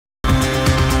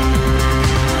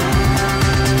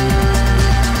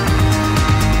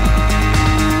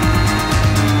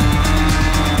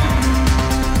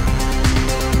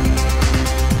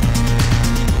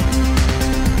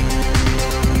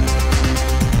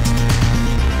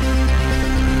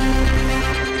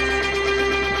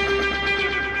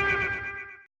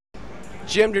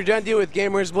Jim Durgenti with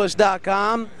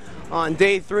GamersBliss.com on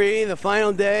day 3, the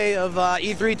final day of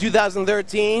E3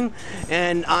 2013,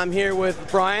 and I'm here with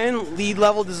Brian, lead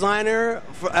level designer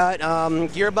at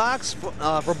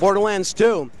Gearbox for Borderlands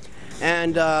 2.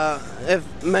 And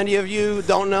if many of you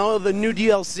don't know, the new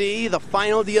DLC, the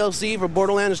final DLC for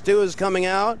Borderlands 2 is coming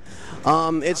out.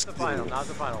 It's not the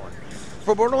final one.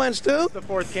 For Borderlands 2? The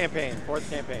fourth campaign.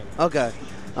 Okay.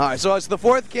 All right, so it's the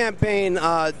 4th campaign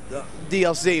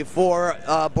DLC for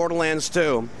Borderlands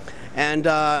 2, and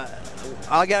I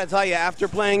gotta tell you, after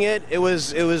playing it, it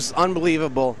was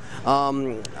unbelievable.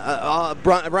 Brian's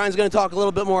gonna talk a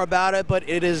little bit more about it, but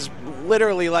it is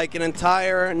literally like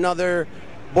another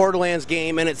Borderlands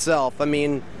game in itself. I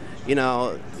mean, you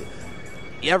know,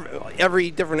 every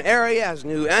different area has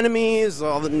new enemies.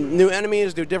 All the new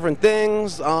enemies do different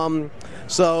things.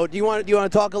 So do you want to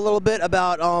talk a little bit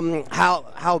about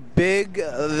how big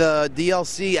the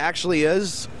DLC actually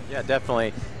is? Yeah,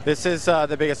 definitely. This is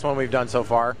the biggest one we've done so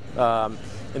far.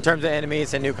 In terms of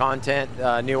enemies and new content,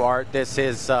 new art, this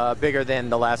is bigger than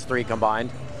the last 3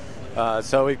 combined.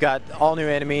 So we've got all new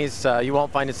enemies. You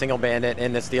won't find a single bandit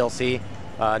in this DLC.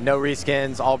 No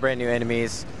reskins, all brand new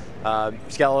enemies.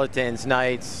 Skeletons,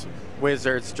 knights,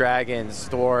 wizards, dragons,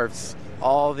 dwarves,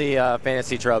 all the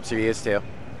fantasy tropes you're used to.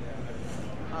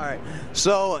 All right.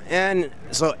 So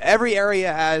every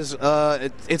area has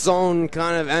its own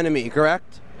kind of enemy,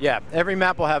 correct? Yeah. Every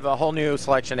map will have a whole new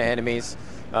selection of enemies.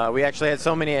 We actually had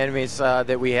so many enemies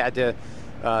that we had to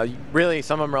really,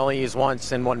 some of them are only used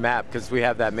once in one map because we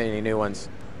have that many new ones.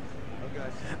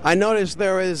 I noticed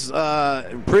there was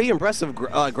pretty impressive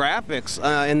graphics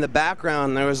in the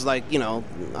background. There was, like, you know,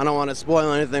 I don't want to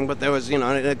spoil anything, but there was, you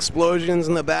know, explosions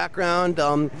in the background.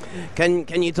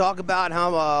 Can you talk about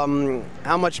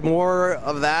how much more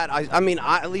of that?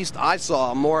 At least I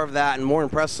saw more of that and more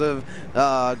impressive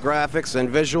graphics and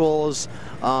visuals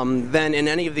than in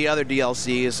any of the other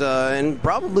DLCs, and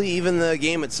probably even the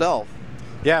game itself.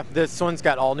 Yeah, this one's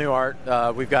got all new art.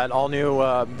 We've got all new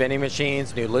vending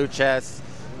machines, new loot chests.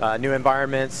 New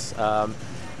environments,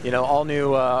 all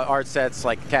new art sets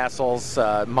like castles,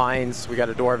 mines. We got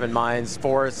a dwarven mines,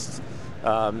 forests.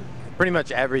 Pretty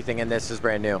much everything in this is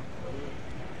brand new.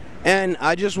 And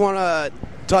I just want to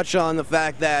touch on the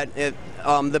fact that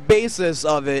the basis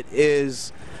of it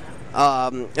is,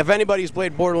 if anybody's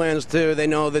played Borderlands 2, they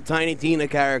know the Tiny Tina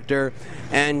character,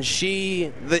 and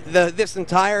this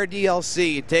entire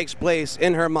DLC takes place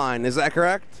in her mind. Is that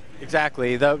correct?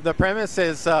 Exactly. The premise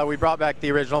is we brought back the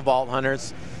original Vault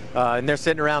Hunters, and they're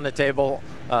sitting around the table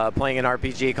playing an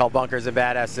RPG called Bunkers and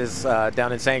Badasses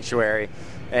down in Sanctuary.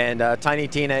 And Tiny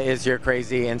Tina is your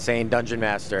crazy, insane dungeon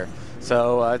master.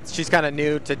 So she's kind of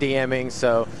new to DMing,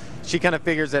 so she kind of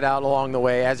figures it out along the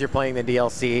way as you're playing the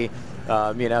DLC.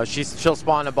 She'll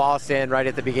spawn a boss in right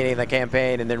at the beginning of the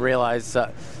campaign and then realize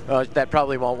that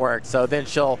probably won't work. So then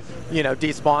she'll,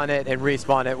 despawn it and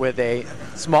respawn it with a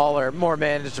smaller, more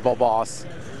manageable boss.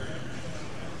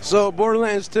 So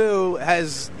Borderlands 2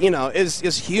 has,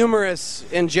 is humorous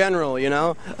in general,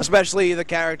 especially the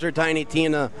character Tiny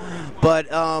Tina. But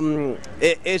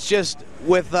it's just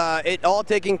with it all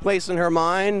taking place in her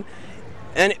mind.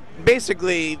 And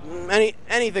basically,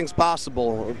 anything's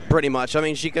possible, pretty much. I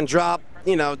mean, she can drop,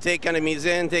 take enemies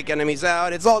in, take enemies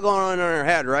out. It's all going on in her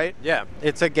head, right? Yeah,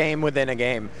 it's a game within a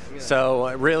game. Yeah.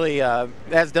 So really,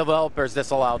 as developers,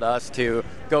 this allowed us to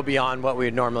go beyond what we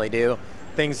would normally do.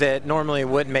 Things that normally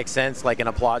wouldn't make sense, like in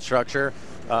a plot structure,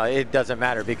 it doesn't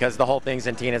matter because the whole thing's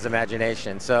in Tina's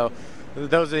imagination. So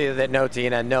those of you that know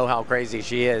Tina know how crazy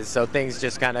she is. So things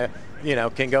just kind of,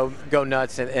 can go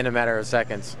nuts in a matter of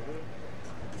seconds.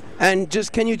 And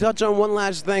just, can you touch on one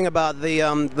last thing about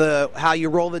the how you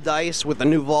roll the dice with the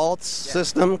new vaults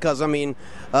system? Because I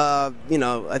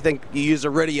think you use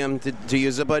Iridium to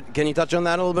use it, but can you touch on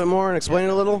that a little bit more and explain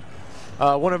it a little?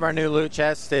 One of our new loot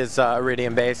chests is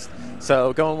Iridium based.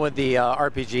 So going with the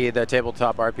RPG, the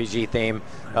tabletop RPG theme,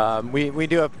 we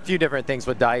do a few different things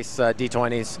with dice,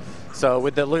 D20s. So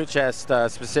with the loot chest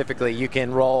specifically, you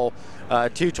can roll 2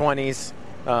 20s.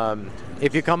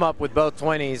 If you come up with both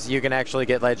 20s, you can actually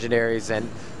get legendaries and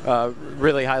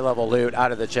really high-level loot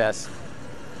out of the chest.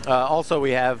 Also,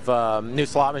 we have new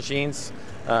slot machines.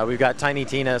 We've got Tiny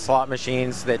Tina slot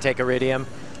machines that take Iridium,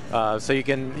 so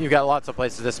you've got lots of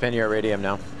places to spend your Iridium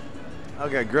now.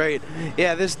 Okay, great.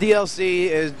 Yeah, this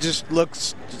DLC just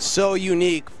looks so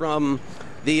unique from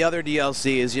the other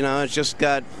DLCs. It's just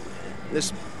got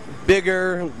this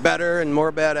bigger, better, and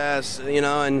more badass.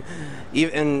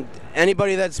 And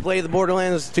anybody that's played the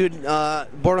Borderlands 2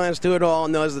 at all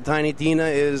knows the Tiny Tina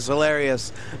is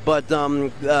hilarious. But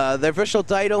the official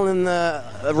title and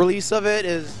the release of it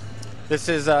is This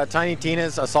is Tiny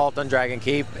Tina's Assault on Dragon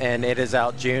Keep, and it is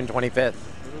out June 25th.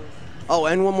 Oh,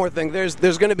 and one more thing. There's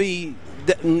going to be,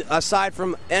 aside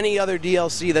from any other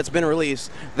DLC that's been released,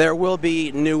 there will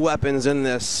be new weapons in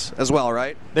this as well,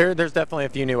 right? There's definitely a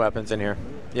few new weapons in here.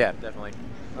 Yeah, definitely.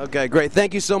 Okay, great.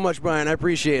 Thank you so much, Brian. I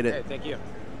appreciate it. Hey, thank you.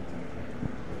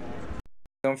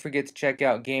 Don't forget to check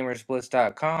out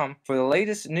gamersbliss.com for the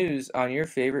latest news on your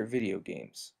favorite video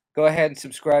games. Go ahead and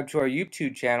subscribe to our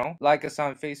YouTube channel, like us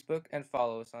on Facebook, and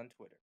follow us on Twitter.